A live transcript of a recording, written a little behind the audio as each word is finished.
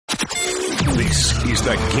This is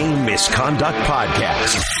the Game Misconduct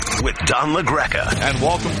Podcast with Don LaGreca. And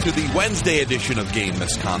welcome to the Wednesday edition of Game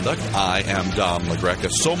Misconduct. I am Don LaGreca.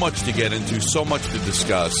 So much to get into, so much to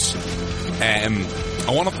discuss. And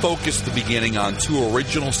I want to focus the beginning on two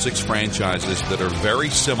original six franchises that are very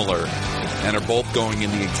similar and are both going in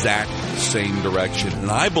the exact same direction.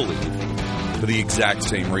 And I believe for the exact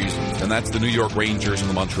same reasons. And that's the New York Rangers and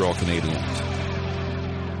the Montreal Canadiens.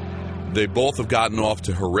 They both have gotten off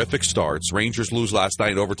to horrific starts. Rangers lose last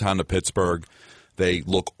night in overtime to Pittsburgh. They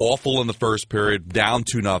look awful in the first period, down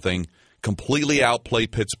 2-0, completely outplay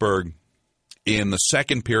Pittsburgh in the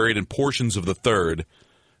second period and portions of the third.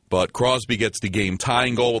 But Crosby gets the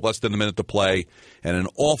game-tying goal with less than a minute to play, and an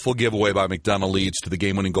awful giveaway by McDonough leads to the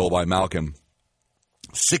game-winning goal by Malkin.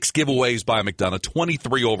 6 giveaways by McDonough,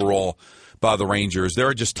 23 overall by the Rangers. There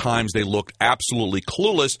are just times they look absolutely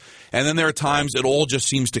clueless, and then there are times it all just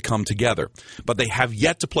seems to come together. But they have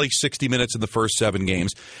yet to play 60 minutes in the first 7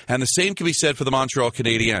 games, and the same can be said for the Montreal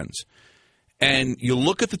Canadiens. And you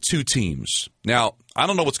look at the two teams. Now, I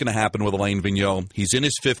don't know what's going to happen with Alain Vigneault. He's in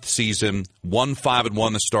his 5th season,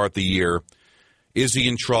 1-5-1 to start the year. Is he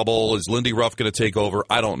in trouble? Is Lindy Ruff going to take over?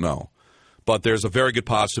 I don't know. But there's a very good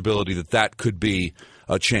possibility that that could be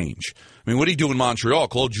a change. I mean, what do you do in Montreal?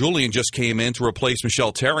 Claude Julien just came in to replace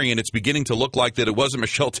Michel Therrien. It's beginning to look like that it wasn't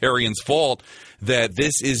Michel Therrien's fault, that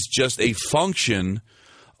this is just a function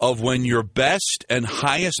of when your best and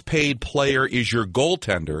highest paid player is your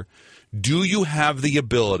goaltender. Do you have the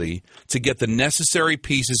ability to get the necessary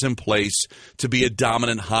pieces in place to be a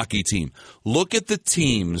dominant hockey team? Look at the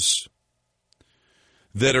teams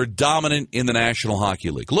that are dominant in the National Hockey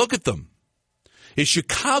League. Look at them. Is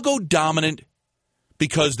Chicago dominant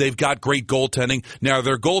because they've got great goaltending? Now,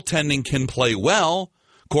 their goaltending can play well.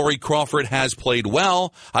 Corey Crawford has played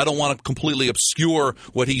well. I don't want to completely obscure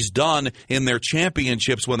what he's done in their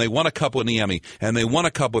championships when they won a cup with Niemi and they won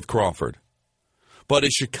a cup with Crawford. But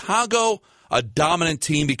is Chicago a dominant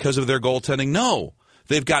team because of their goaltending? No.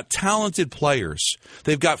 They've got talented players.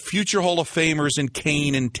 They've got future Hall of Famers in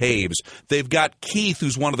Kane and Taves. They've got Keith,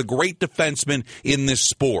 who's one of the great defensemen in this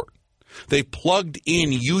sport. They plugged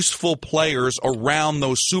in useful players around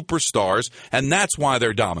those superstars, and that's why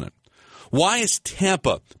they're dominant. Why has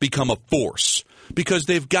Tampa become a force? Because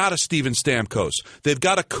they've got a Steven Stamkos. They've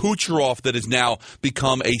got a Kucherov that has now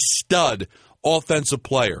become a stud offensive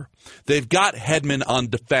player. They've got Hedman on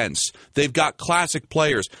defense. They've got classic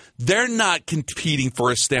players. They're not competing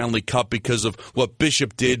for a Stanley Cup because of what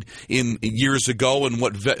Bishop did in years ago and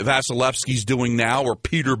what Vasilevsky's doing now or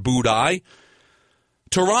Peter Budaj.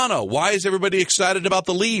 Toronto, why is everybody excited about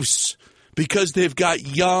the Leafs? Because they've got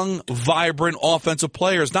young, vibrant offensive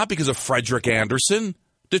players, not because of Frederick Anderson.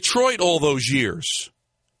 Detroit all those years.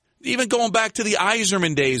 Even going back to the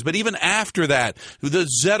Yzerman days, but even after that, the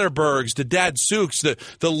Zetterbergs, the Datsyuks,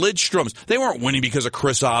 the Lidstroms, they weren't winning because of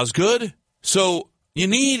Chris Osgood. So you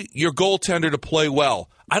need your goaltender to play well.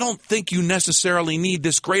 I don't think you necessarily need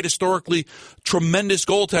this great, historically tremendous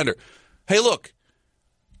goaltender. Hey, look,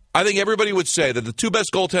 I think everybody would say that the two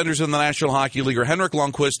best goaltenders in the National Hockey League are Henrik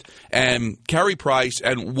Lundqvist and Carey Price,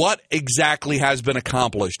 and what exactly has been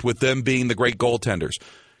accomplished with them being the great goaltenders.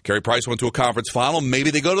 Carey Price went to a conference final.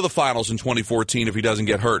 Maybe they go to the finals in 2014 if he doesn't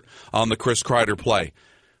get hurt on the Chris Kreider play.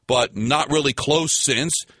 But not really close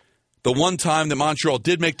since. The one time that Montreal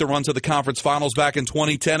did make the run to the conference finals back in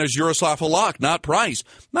 2010 is Jaroslav Halak, not Price.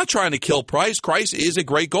 I'm not trying to kill Price. Price is a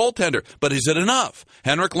great goaltender. But is it enough?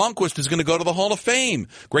 Henrik Lundqvist is going to go to the Hall of Fame.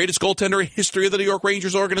 Greatest goaltender in history of the New York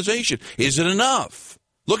Rangers organization. Is it enough?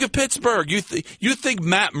 Look at Pittsburgh. You think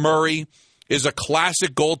Matt Murray is a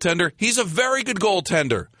classic goaltender? He's a very good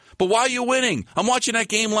goaltender. But why are you winning? I'm watching that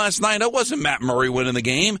game last night. It wasn't Matt Murray winning the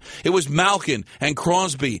game. It was Malkin and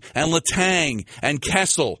Crosby and Letang and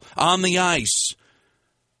Kessel on the ice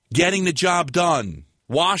getting the job done.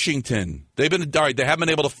 Washington, they haven't been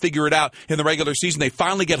able to figure it out in the regular season. They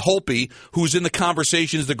finally get Holtby, who's in the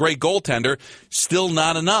conversation as the great goaltender. Still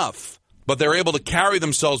not enough. But they're able to carry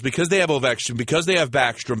themselves because they have Ovechkin, because they have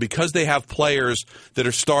Backstrom, because they have players that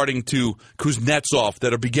are starting to, Kuznetsov,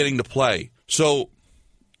 that are beginning to play. So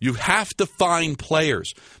you have to find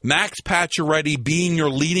players. Max Pacioretty being your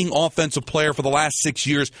leading offensive player for the last 6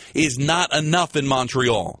 years is not enough in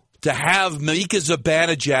Montreal. To have Mika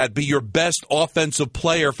Zibanejad be your best offensive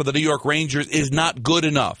player for the New York Rangers is not good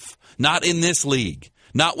enough. Not in this league.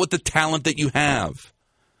 Not with the talent that you have.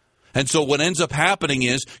 And so what ends up happening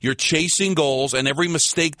is you're chasing goals, and every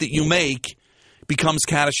mistake that you make becomes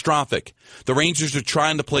catastrophic. The Rangers are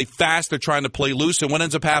trying to play fast, they're trying to play loose, and what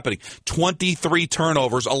ends up happening? 23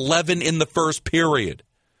 turnovers, 11 in the first period.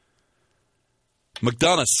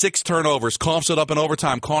 McDonough, 6 turnovers, coughs it up in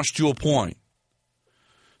overtime, cost you a point.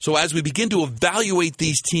 So as we begin to evaluate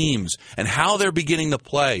these teams and how they're beginning to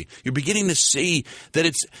play, you're beginning to see that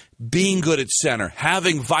it's being good at center,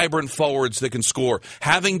 having vibrant forwards that can score,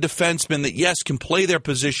 having defensemen that, yes, can play their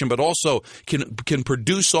position, but also can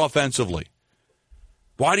produce offensively.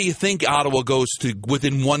 Why do you think Ottawa goes to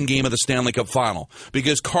within one game of the Stanley Cup final?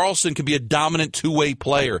 Because Karlsson can be a dominant two-way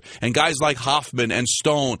player, and guys like Hoffman and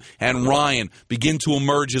Stone and Ryan begin to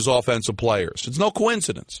emerge as offensive players. It's no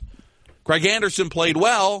coincidence. Craig Anderson played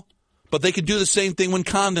well, but they could do the same thing when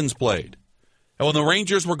Condon's played. And when the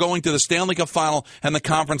Rangers were going to the Stanley Cup final and the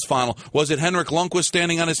conference final, was it Henrik Lundqvist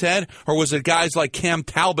standing on his head, or was it guys like Cam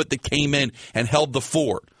Talbot that came in and held the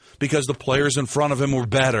fort because the players in front of him were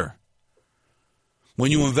better?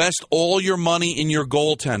 When you invest all your money in your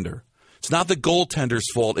goaltender, it's not the goaltender's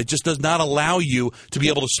fault. It just does not allow you to be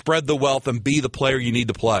able to spread the wealth and be the player you need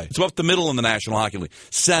to play. It's up the middle in the National Hockey League.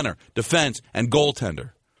 Center, defense, and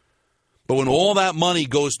goaltender. But when all that money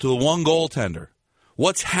goes to the one goaltender,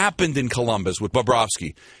 what's happened in Columbus with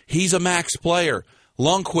Bobrovsky? He's a max player.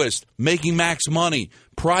 Lundqvist making max money.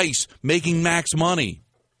 Price making max money.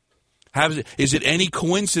 Is it any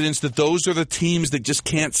coincidence that those are the teams that just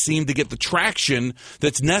can't seem to get the traction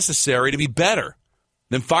that's necessary to be better?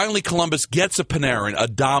 Then finally Columbus gets a Panarin, a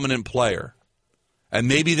dominant player. And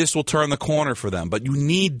maybe this will turn the corner for them. But you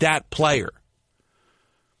need that player.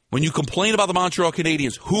 When you complain about the Montreal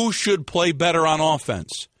Canadiens, who should play better on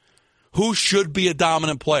offense? Who should be a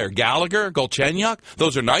dominant player? Gallagher, Galchenyuk?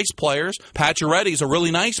 Those are nice players. Pacioretty's a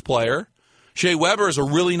really nice player. Shea Weber is a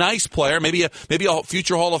really nice player, maybe a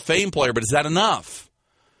future Hall of Fame player, but is that enough?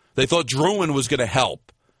 They thought Drouin was going to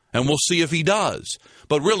help, and we'll see if he does.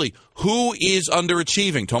 But really, who is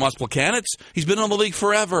underachieving? Tomas Plekanec? He's been in the league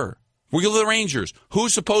forever. We go to the Rangers.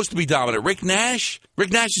 Who's supposed to be dominant? Rick Nash?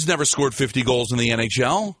 Rick Nash has never scored 50 goals in the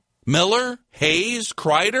NHL. Miller? Hayes?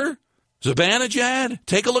 Kreider? Zibanejad?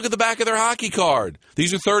 Take a look at the back of their hockey card.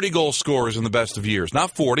 These are 30-goal scorers in the best of years.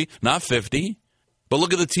 Not 40, not 50. But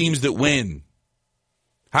look at the teams that win.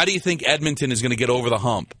 How do you think Edmonton is going to get over the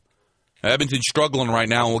hump? Edmonton's struggling right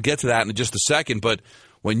now, and we'll get to that in just a second. But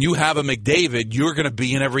when you have a McDavid, you're going to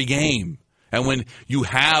be in every game. And when you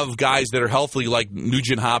have guys that are healthy like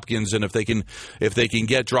Nugent Hopkins, and if they can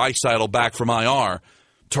get Draisaitl back from IR,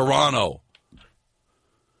 Toronto.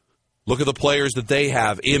 Look at the players that they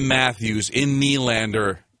have in Matthews, in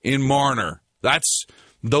Nylander, in Marner.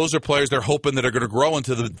 Those are players they're hoping that are going to grow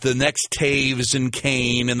into the next Taves and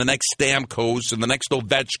Kane and the next Stamkos and the next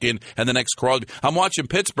Ovechkin and the next Krug. I'm watching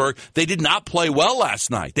Pittsburgh. They did not play well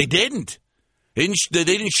last night. They didn't. They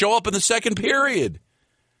didn't show up in the second period.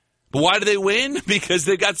 But why do they win? Because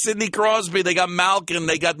they got Sidney Crosby, they got Malkin,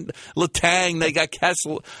 they got Letang, they got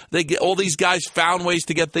Kessel. All these guys found ways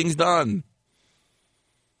to get things done.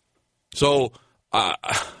 So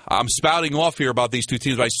I'm spouting off here about these two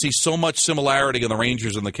teams, but I see so much similarity in the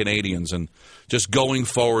Rangers and the Canadiens, and just going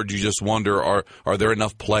forward, you just wonder, are there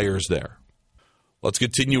enough players there? Let's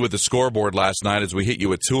continue with the scoreboard last night as we hit you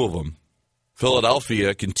with two of them.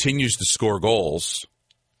 Philadelphia continues to score goals.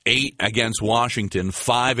 8 against Washington,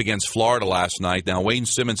 5 against Florida last night. Now, Wayne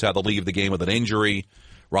Simmons had to leave the game with an injury.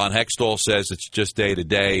 Ron Hextall says it's just day to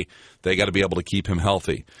day. They got to be able to keep him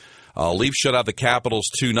healthy. Leafs shut out the Capitals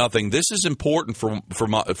 2-0. This is important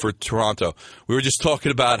for Toronto. We were just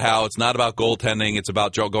talking about how it's not about goaltending. It's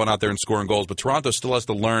about going out there and scoring goals. But Toronto still has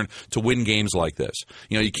to learn to win games like this.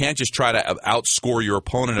 You can't just try to outscore your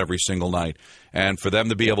opponent every single night. And for them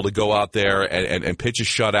to be able to go out there and pitch a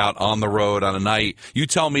shutout on the road on a night, you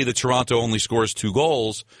tell me that Toronto only scores 2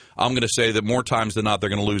 goals, I'm going to say that more times than not they're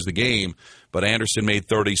going to lose the game. But Anderson made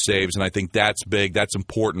 30 saves, and I think that's big. That's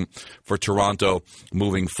important for Toronto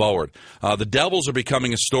moving forward. The Devils are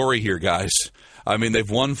becoming a story here, guys. I mean, they've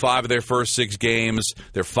won 5 of their first 6 games.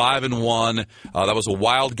 They're 5-1. That was a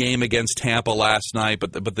wild game against Tampa last night.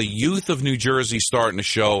 But the youth of New Jersey starting to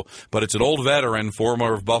show. But it's an old veteran,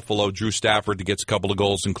 former of Buffalo, Drew Stafford, that gets a couple of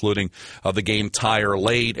goals, including the game tire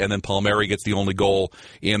late. And then Palmieri gets the only goal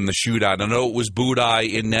in the shootout. I know it was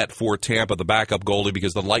Budaj in net for Tampa, the backup goalie,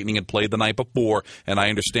 because the Lightning had played the night before. And I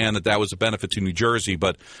understand that was a benefit to New Jersey.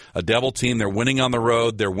 But a Devil team, they're winning on the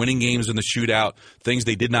road. They're winning games in the shootout, things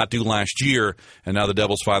they did not do last year. And now the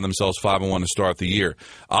Devils find themselves 5-1 to start the year.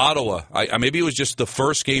 Ottawa, maybe it was just the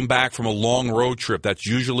first game back from a long road trip. That's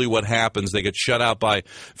usually what happens. They get shut out by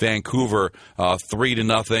Vancouver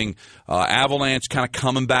 3-0. Avalanche kind of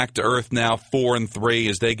coming back to earth now, 4-3,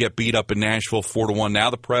 as they get beat up in Nashville 4-1. Now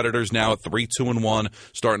the Predators now at 3-2-1,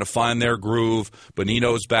 starting to find their groove.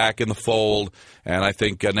 Bonino's back in the fold, and I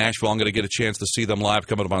think Nashville, I'm going to get a chance to see them live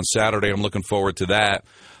coming up on Saturday. I'm looking forward to that.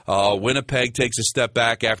 Winnipeg takes a step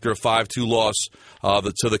back after a 5-2 loss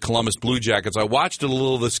to the Columbus Blue Jackets. I watched a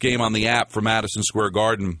little of this game on the app for Madison Square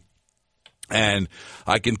Garden, and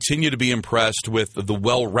I continue to be impressed with the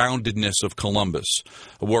well-roundedness of Columbus.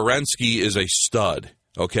 Werenski is a stud,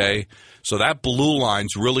 okay? So that blue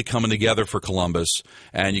line's really coming together for Columbus.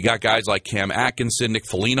 And you got guys like Cam Atkinson. Nick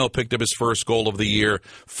Foligno picked up his first goal of the year.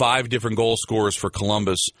 5 different goal scorers for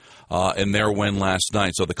Columbus in their win last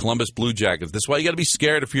night. So the Columbus Blue Jackets, that's why you got to be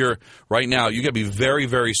scared if you're, right now, you got to be very,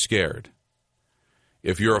 very scared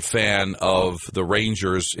if you're a fan of the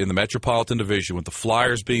Rangers in the Metropolitan Division, with the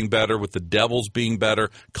Flyers being better, with the Devils being better.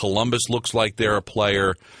 Columbus looks like they're a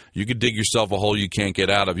player. You could dig yourself a hole you can't get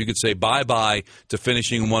out of. You could say bye-bye to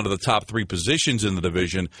finishing one of the top 3 positions in the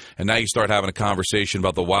division, and now you start having a conversation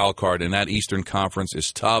about the wild card, and that Eastern Conference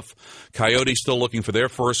is tough. Coyotes still looking for their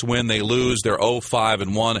first win. They lose. They're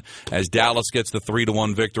 0-5-1 as Dallas gets the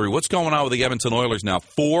 3-1 victory. What's going on with the Edmonton Oilers now?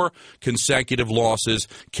 4 consecutive losses.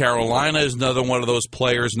 Carolina is another one of those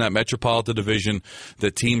players in that Metropolitan Division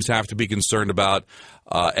that teams have to be concerned about.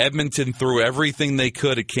 Edmonton threw everything they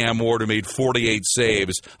could at Cam Ward, who made 48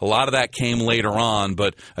 saves. A lot of that came later on,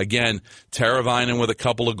 but again, Teravainen with a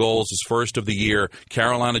couple of goals, his first of the year.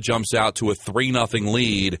 Carolina jumps out to a 3-0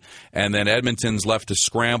 lead, and then Edmonton's left to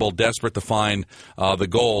scramble, desperate to find the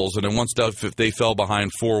goals. And then once they fell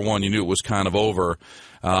behind 4-1, you knew it was kind of over.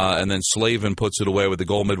 And then Slavin puts it away with the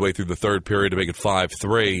goal midway through the third period to make it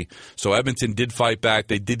 5-3. So Edmonton did fight back.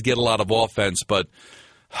 They did get a lot of offense, but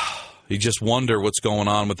you just wonder what's going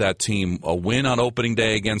on with that team. A win on opening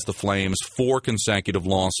day against the Flames, 4 consecutive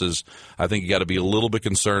losses. I think you got to be a little bit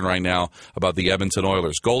concerned right now about the Edmonton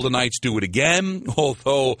Oilers. Golden Knights do it again,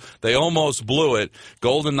 although they almost blew it.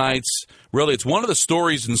 Golden Knights, really, it's one of the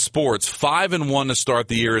stories in sports. 5-1 to start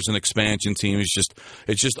the year as an expansion team.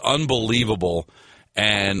 It's just unbelievable.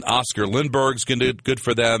 And Oscar Lindberg's going to do good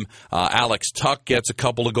for them. Alex Tuck gets a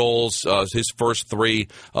couple of goals, his first 3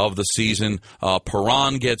 of the season.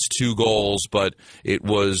 Perron gets 2 goals, but it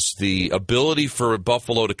was the ability for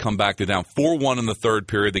Buffalo to come back. They're down 4-1 in the third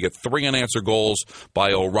period. They get 3 unanswered goals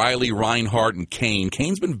by O'Reilly, Reinhart, and Kane.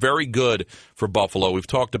 Kane's been very good for Buffalo. We've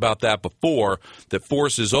talked about that before, that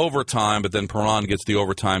forces overtime, but then Perron gets the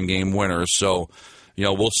overtime game winner. So,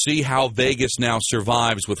 we'll see how Vegas now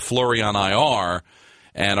survives with Fleury on IR.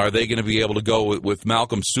 And are they going to be able to go with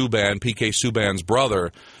Malcolm Subban, PK Subban's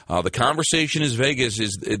brother? The conversation is Vegas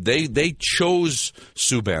is they chose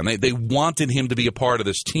Subban. They wanted him to be a part of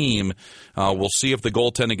this team. We'll see if the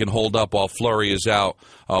goaltending can hold up while Fleury is out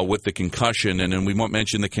with the concussion. And then we won't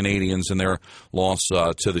mention the Canadians and their loss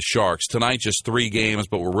to the Sharks. Tonight, just 3 games,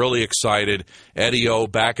 but we're really excited. Eddie O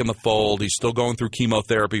back in the fold. He's still going through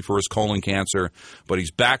chemotherapy for his colon cancer, but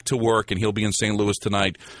he's back to work, and he'll be in St. Louis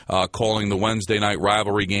tonight calling the Wednesday night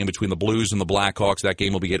rivalry game between the Blues and the Blackhawks. That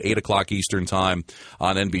game will be at 8 o'clock Eastern Time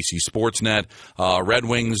on NBC Sportsnet. Red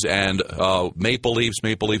Wings and Maple Leafs.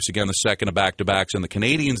 Maple Leafs, again, the second of back-to-backs, and the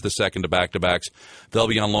Canadians, the second of back-to-backs. They'll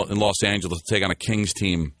be in Los Angeles to take on a Kings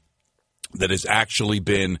team that has actually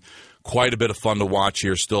been quite a bit of fun to watch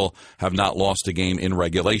here. Still have not lost a game in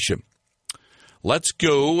regulation. Let's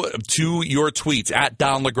go to your tweets. At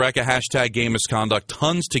Don LaGreca, hashtag game misconduct.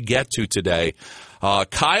 Tons to get to today.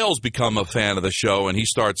 Kyle's become a fan of the show, and he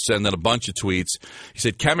starts sending a bunch of tweets. He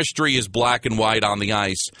said, chemistry is black and white on the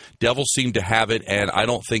ice. Devils seem to have it, and I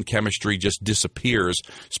don't think chemistry just disappears.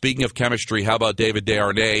 Speaking of chemistry, how about David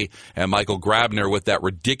Desharnais and Michael Grabner with that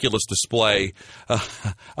ridiculous display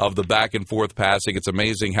of the back-and-forth passing? It's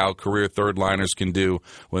amazing how career third-liners can do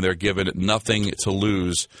when they're given nothing to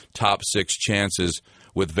lose, top 6 chances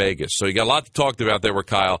with Vegas. So you got a lot to talk about there with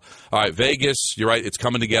Kyle. All right, Vegas, you're right, it's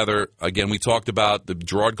coming together. Again, we talked about the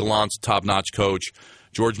Gerard Gallant's top-notch coach.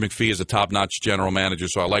 George McPhee is a top-notch general manager,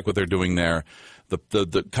 so I like what they're doing there.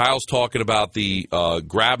 The Kyle's talking about the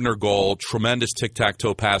Grabner goal, tremendous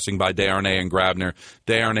tic-tac-toe passing by Desharnais and Grabner.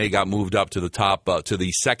 Desharnais got moved up to the top, to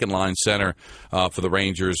the second-line center for the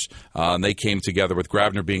Rangers, and they came together with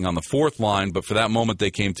Grabner being on the fourth line, but for that moment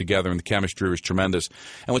they came together, and the chemistry was tremendous.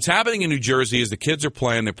 And what's happening in New Jersey is the kids are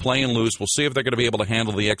playing, they're playing loose. We'll see if they're going to be able to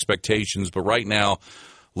handle the expectations, but right now,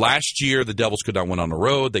 last year, the Devils could not win on the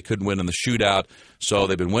road. They couldn't win in the shootout. So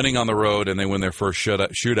they've been winning on the road, and they win their first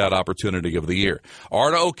shootout opportunity of the year.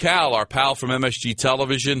 Arda Ocal, our pal from MSG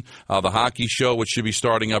Television, the hockey show, which should be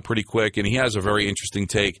starting up pretty quick, and he has a very interesting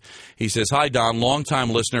take. He says, hi, Don,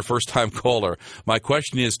 long-time listener, first-time caller. My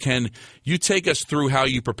question is, can you take us through how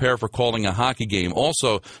you prepare for calling a hockey game?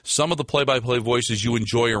 Also, some of the play-by-play voices you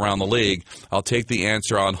enjoy around the league. I'll take the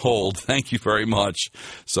answer on hold. Thank you very much.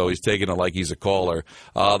 So he's taking it like he's a caller.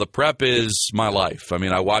 The prep is my life. I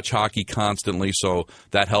mean, I watch hockey constantly, so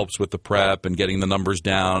that helps with the prep and getting the numbers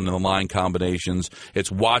down and the line combinations.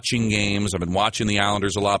 It's watching games. I've been watching the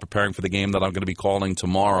Islanders a lot, preparing for the game that I'm going to be calling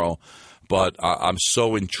tomorrow. But I'm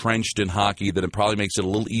so entrenched in hockey that it probably makes it a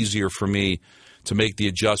little easier for me to make the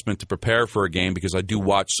adjustment to prepare for a game because I do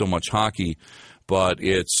watch so much hockey. But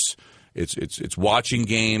it's watching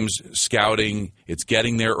games, scouting. It's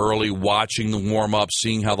getting there early, watching the warm-ups,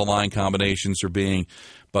 seeing how the line combinations are being.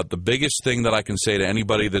 But the biggest thing that I can say to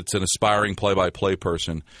anybody that's an aspiring play-by-play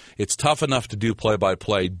person, it's tough enough to do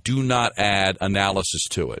play-by-play. Do not add analysis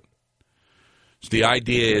to it. So the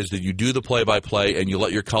idea is that you do the play-by-play and you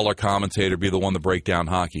let your color commentator be the one to break down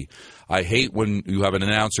hockey. I hate when you have an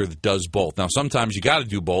announcer that does both. Now, sometimes you got to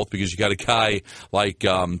do both because you got a guy like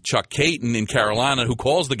Chuck Caton in Carolina who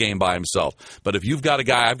calls the game by himself. But if you've got a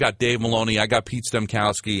guy, I've got Dave Maloney, I got Pete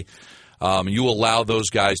Stemkowski, you allow those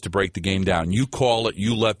guys to break the game down. You call it,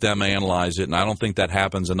 you let them analyze it, and I don't think that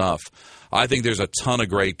happens enough. I think there's a ton of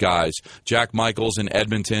great guys. Jack Michaels in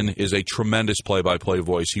Edmonton is a tremendous play-by-play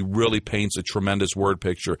voice. He really paints a tremendous word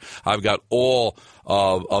picture. I've got all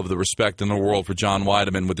of the respect in the world for John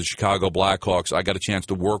Weideman with the Chicago Blackhawks. I got a chance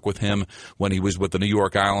to work with him when he was with the New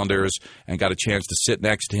York Islanders and got a chance to sit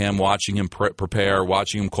next to him, watching him prepare,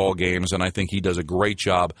 watching him call games, and I think he does a great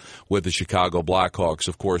job with the Chicago Blackhawks.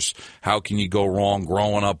 Of course, how can you go wrong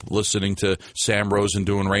growing up listening to Sam Rosen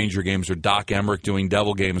doing Ranger games or Doc Emmerich doing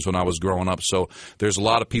Devil games when I was growing up? So there's a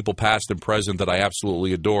lot of people past and present that I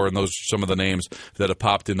absolutely adore, and those are some of the names that have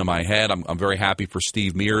popped into my head. I'm very happy for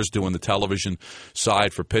Steve Mears doing the television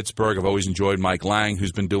side for Pittsburgh. I've always enjoyed Mike Lang,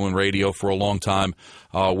 who's been doing radio for a long time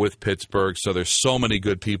with Pittsburgh. So there's so many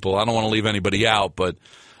good people. I don't want to leave anybody out, but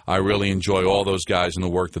I really enjoy all those guys and the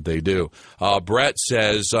work that they do. Brett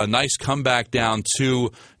says, nice comeback down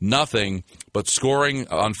 2-0, but scoring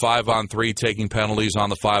on 5-on-3, taking penalties on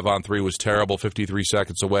the 5-on-3 was terrible, 53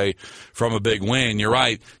 seconds away from a big win. You're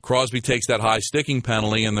right. Crosby takes that high sticking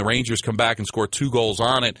penalty, and the Rangers come back and score 2 goals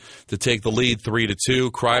on it to take the lead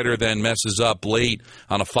 3-2. Kreider then messes up late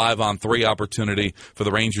on a 5-on-3 opportunity for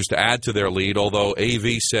the Rangers to add to their lead, although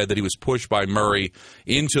AV said that he was pushed by Murray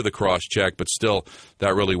into the cross-check, but still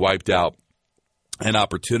that really wiped out an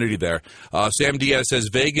opportunity there. Sam Diaz says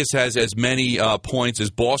Vegas has as many points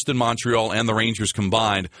as Boston, Montreal, and the Rangers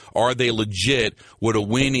combined. Are they legit? Would a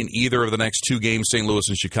win in either of the next 2 games, St. Louis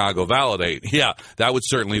and Chicago, validate? Yeah, that would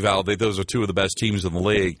certainly validate. Those are 2 of the best teams in the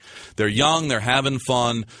league. They're young, they're having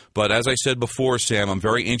fun, but as I said before, Sam, I'm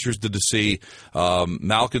very interested to see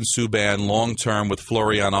Malkin Subban long-term with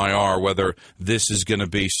Fleury on IR, whether this is going to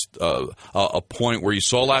be a point where you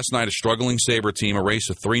saw last night a struggling Sabre team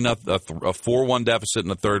erase a 4-1 deficit in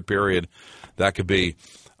the third period. That could be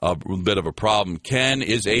a bit of a problem. Ken,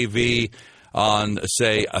 is AV on,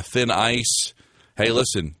 say, a thin ice? Hey,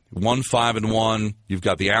 listen, 1-5-1. You've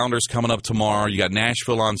got the Islanders coming up tomorrow. You got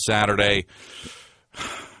Nashville on Saturday.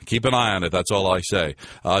 Keep an eye on it. That's all I say.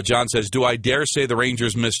 John says, do I dare say the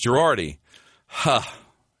Rangers missed Girardi?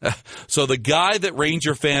 So the guy that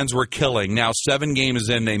Ranger fans were killing, now 7 games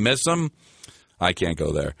in, they miss him? I can't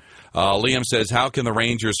go there. Liam says, how can the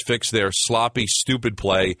Rangers fix their sloppy, stupid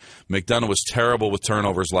play? McDonough was terrible with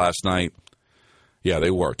turnovers last night. Yeah, they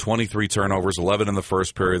were. 23 turnovers, 11 in the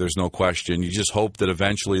first period. There's no question. You just hope that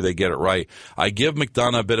eventually they get it right. I give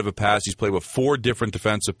McDonough a bit of a pass. He's played with 4 different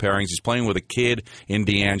defensive pairings. He's playing with a kid in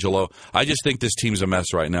D'Angelo. I just think this team's a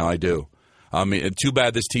mess right now. I do. I mean, too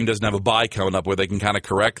bad this team doesn't have a bye coming up where they can kind of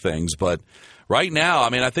correct things. But right now, I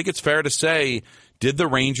mean, I think it's fair to say, did the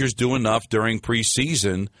Rangers do enough during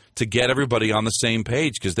preseason to get everybody on the same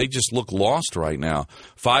page? Because they just look lost right now.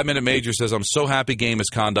 5-Minute Major says, I'm so happy game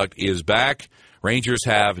misconduct is back. Rangers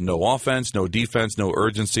have no offense, no defense, no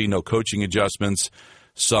urgency, no coaching adjustments,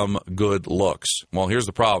 some good looks. Well, here's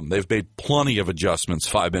the problem. They've made plenty of adjustments,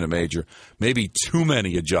 5-Minute Major. Maybe too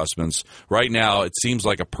many adjustments. Right now, it seems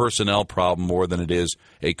like a personnel problem more than it is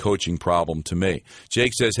a coaching problem to me.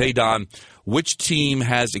 Jake says, hey, Don, which team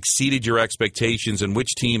has exceeded your expectations and which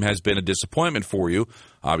team has been a disappointment for you?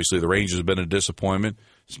 Obviously, the Rangers have been a disappointment.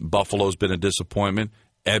 Buffalo's been a disappointment.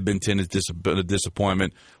 Edmonton has been a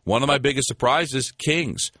disappointment. One of my biggest surprises,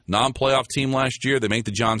 Kings. Non-playoff team last year. They make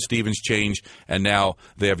the John Stevens change, and now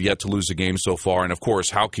they have yet to lose a game so far. And, of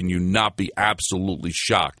course, how can you not be absolutely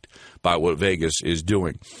shocked by what Vegas is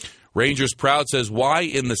doing? Rangers Proud says, why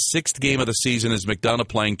in the 6th game of the season is McDonough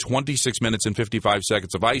playing 26 minutes and 55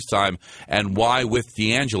 seconds of ice time, and why with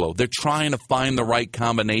D'Angelo? They're trying to find the right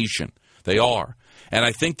combination. They are. And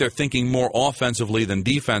I think they're thinking more offensively than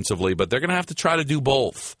defensively, but they're going to have to try to do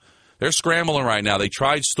both. They're scrambling right now. They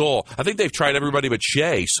tried Stoll. I think they've tried everybody but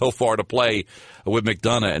Shea so far to play with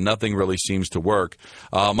McDonough, and nothing really seems to work.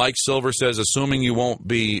 Mike Silver says, assuming he won't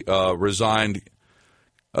be re-signed,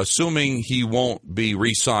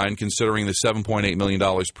 considering the $7.8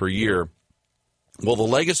 million per year, will the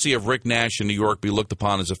legacy of Rick Nash in New York be looked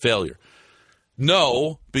upon as a failure?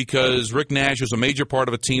 No, because Rick Nash was a major part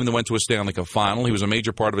of a team that went to a Stanley Cup final. He was a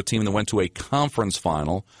major part of a team that went to a conference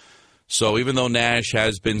final. So even though Nash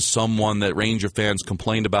has been someone that Ranger fans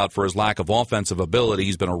complained about for his lack of offensive ability,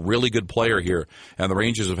 he's been a really good player here, and the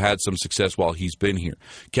Rangers have had some success while he's been here.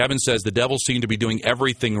 Kevin says the Devils seem to be doing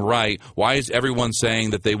everything right. Why is everyone saying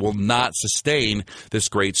that they will not sustain this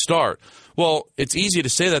great start? Well, it's easy to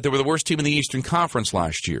say that. They were the worst team in the Eastern Conference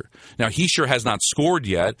last year. Now, he sure has not scored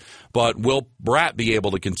yet, but will Bratt be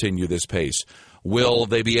able to continue this pace? Will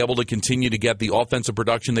they be able to continue to get the offensive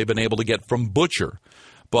production they've been able to get from Butcher?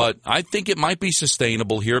 But I think it might be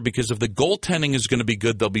sustainable here because if the goaltending is going to be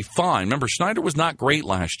good, they'll be fine. Remember, Schneider was not great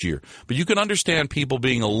last year. But you can understand people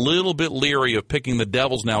being a little bit leery of picking the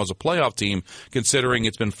Devils now as a playoff team, considering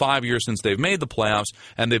it's been 5 years since they've made the playoffs,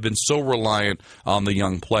 and they've been so reliant on the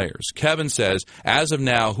young players. Kevin says, as of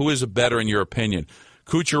now, who is better in your opinion?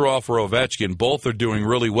 Kucherov or Ovechkin? Both are doing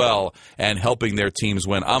really well and helping their teams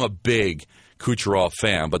win. I'm a big Kucherov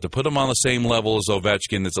fan, but to put him on the same level as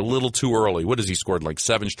Ovechkin, it's a little too early. What has he scored, like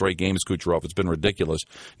 7 straight games, Kucherov? It's been ridiculous.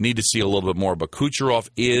 Need to see a little bit more, but Kucherov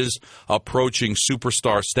is approaching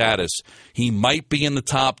superstar status. He might be in the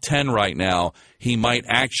top 10 right now. He might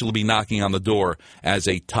actually be knocking on the door as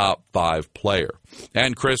a top 5 player.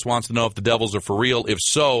 And Chris wants to know if the Devils are for real. If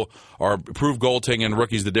so, are improved goaltending and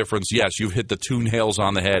rookies the difference? Yes, you've hit the 2 nails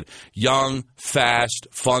on the head. Young, fast,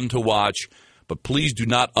 fun to watch. But please do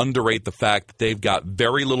not underrate the fact that they've got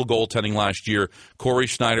very little goaltending last year. Corey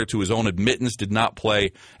Schneider, to his own admittance, did not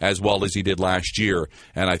play as well as he did last year,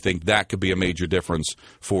 and I think that could be a major difference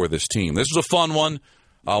for this team. This was a fun one.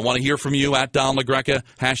 I want to hear from you at Don LaGreca,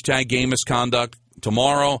 hashtag game misconduct.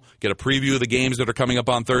 Tomorrow, get a preview of the games that are coming up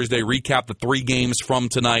on Thursday, recap the 3 games from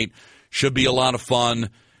tonight. Should be a lot of fun,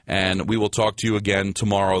 and we will talk to you again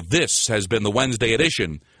tomorrow. This has been the Wednesday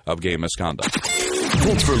edition of Game Misconduct.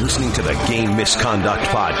 Thanks for listening to the Game Misconduct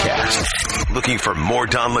Podcast. Looking for more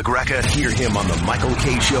Don LaGreca? Hear him on the Michael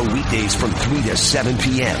K. Show weekdays from 3 to 7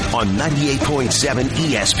 p.m. on 98.7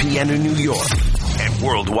 ESPN in New York and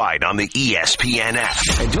worldwide on the ESPN app.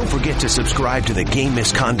 And don't forget to subscribe to the Game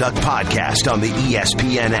Misconduct Podcast on the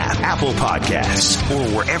ESPN app, Apple Podcasts,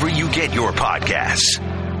 or wherever you get your podcasts.